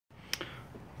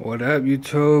What up,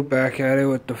 YouTube? Back at it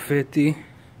with the 50.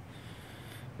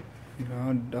 You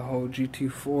know, the whole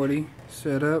GT40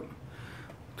 setup.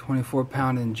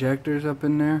 24-pound injectors up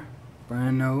in there.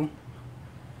 Brand new.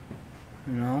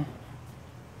 You know.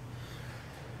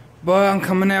 But I'm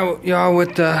coming out y'all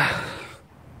with the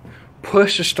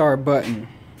push to start button.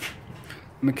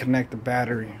 Let me connect the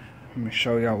battery. Let me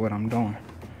show y'all what I'm doing.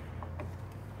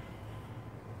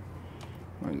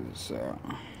 Where's this at?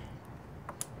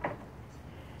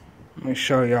 Let me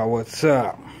show y'all what's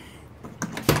up.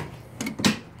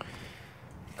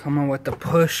 Coming with the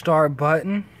push start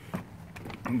button.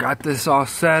 Got this all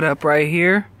set up right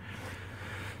here.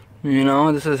 You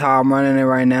know, this is how I'm running it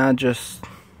right now, just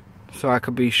so I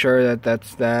could be sure that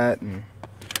that's that. And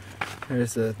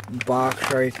there's the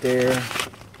box right there.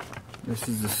 This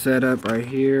is the setup right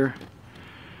here.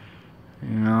 You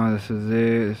know, this is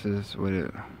it. This is what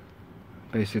it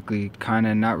basically, kind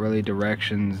of not really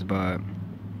directions, but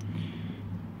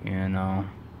you know,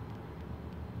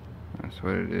 that's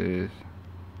what it is.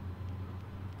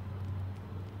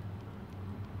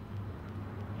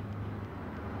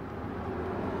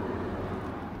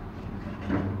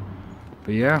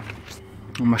 But yeah,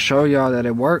 I'm gonna show y'all that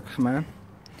it works, man.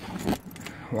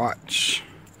 Watch.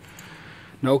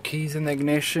 No keys in the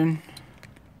ignition.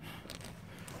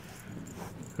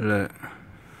 Look.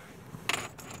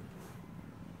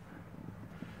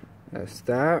 That's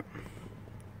that.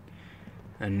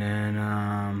 And then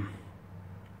I'm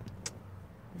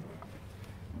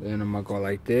gonna go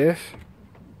like this.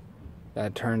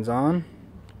 That turns on.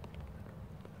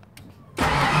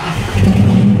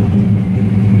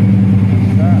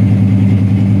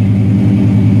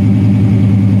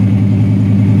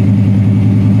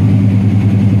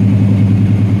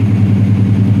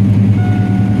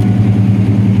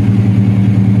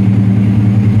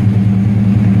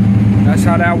 That's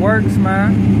how that works,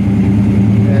 man.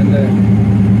 And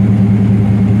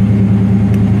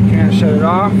can't shut it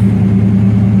off.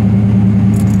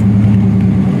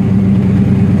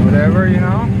 Whatever, you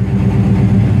know.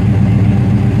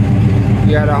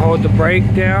 You gotta hold the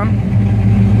brake down,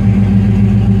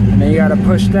 and then you gotta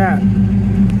push that,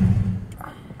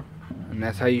 and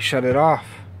that's how you shut it off.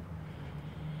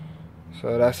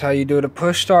 So that's how you do the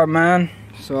push start, man.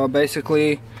 So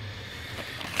basically,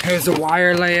 here's the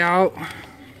wire layout.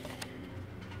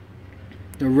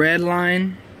 The red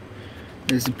line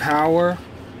is the power.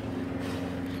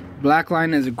 Black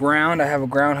line is ground. I have a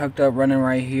ground hooked up running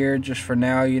right here just for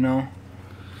now, you know.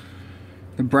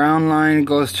 The brown line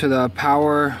goes to the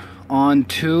power on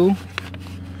 2.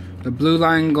 The blue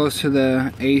line goes to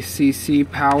the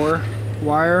ACC power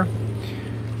wire.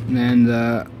 And then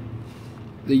the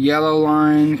yellow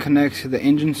line connects to the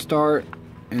engine start,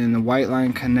 and the white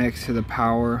line connects to the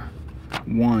power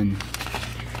 1.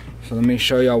 So let me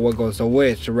show y'all what goes to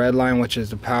which. The red line, which is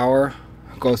the power,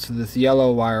 goes to this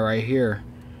yellow wire right here.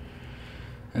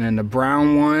 And then the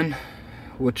brown one,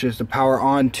 which is the power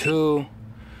on 2,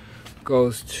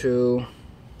 goes to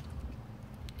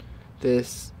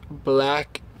this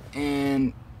black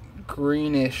and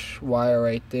greenish wire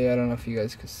right there. I don't know if you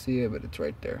guys can see it, but it's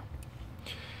right there.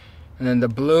 And then the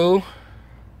blue,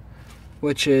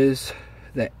 which is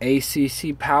the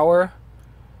ACC power,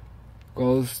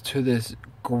 goes to this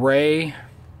gray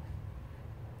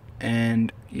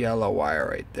and yellow wire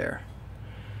right there.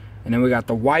 And then we got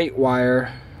the white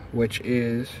wire, which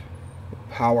is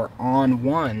power on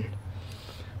 1,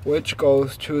 which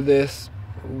goes to this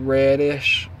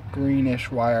reddish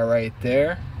greenish wire right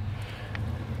there.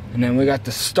 And then we got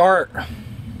the start,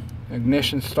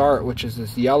 ignition start, which is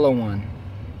this yellow one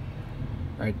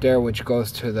right there, which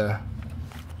goes to the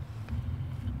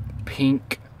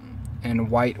pink and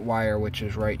white wire, which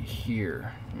is right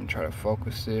here. Let me try to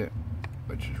focus it,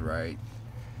 which is right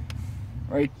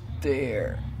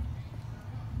there.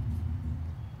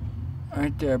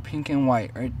 Right there, pink and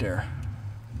white, right there.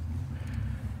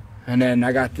 And then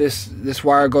I got this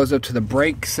wire goes up to the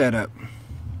brake setup.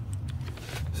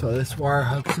 So this wire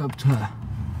hooks up to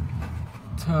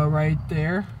right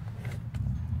there.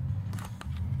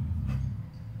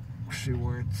 See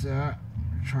where it's at.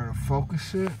 Try to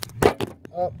focus it.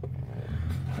 Up.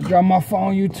 I dropped my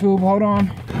phone, YouTube. Hold on.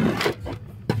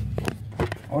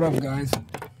 Hold up, guys.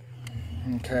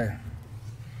 Okay.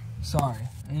 Sorry.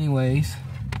 Anyways,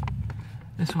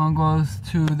 this one goes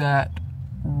to that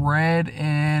red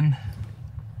and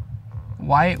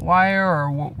white wire,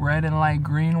 or red and light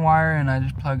green wire, and I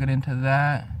just plug it into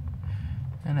that,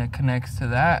 and it connects to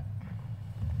that,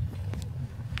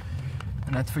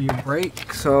 and that's for your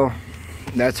brake. So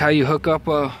that's how you hook up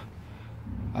a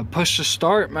push to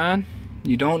start, man.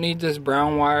 You don't need this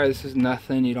brown wire. This is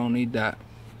nothing. You don't need that.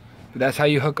 But that's how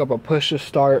you hook up a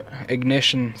push-to-start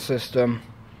ignition system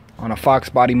on a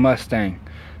foxbody Mustang.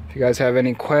 If you guys have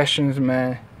any questions,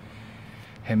 man,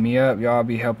 hit me up. Y'all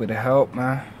be happy to help,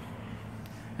 man.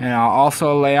 And I'll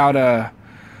also lay out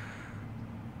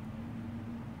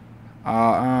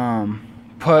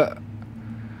put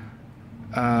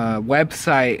a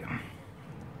website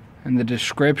in the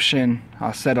description.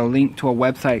 I'll set a link to a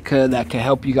website that can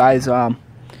help you guys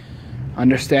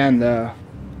understand the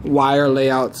wire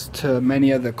layouts to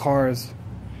many of the cars.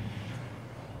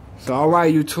 So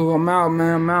alright, you two, I'm out,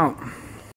 man. I'm out.